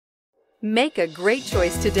Make a great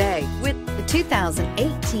choice today with the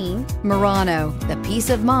 2018 Murano. The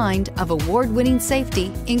peace of mind of award-winning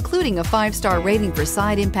safety, including a 5-star rating for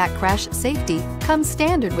side impact crash safety, comes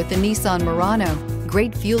standard with the Nissan Murano.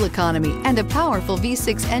 Great fuel economy and a powerful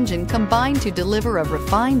V6 engine combine to deliver a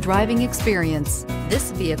refined driving experience.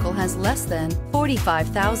 This vehicle has less than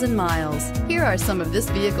 45,000 miles. Here are some of this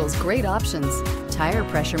vehicle's great options: tire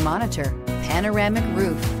pressure monitor, panoramic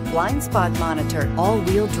roof, blind spot monitor,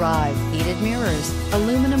 all-wheel drive, heated mirrors,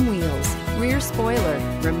 aluminum wheels, rear spoiler,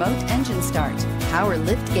 remote engine start, power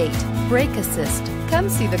lift gate, brake assist. Come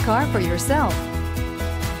see the car for yourself.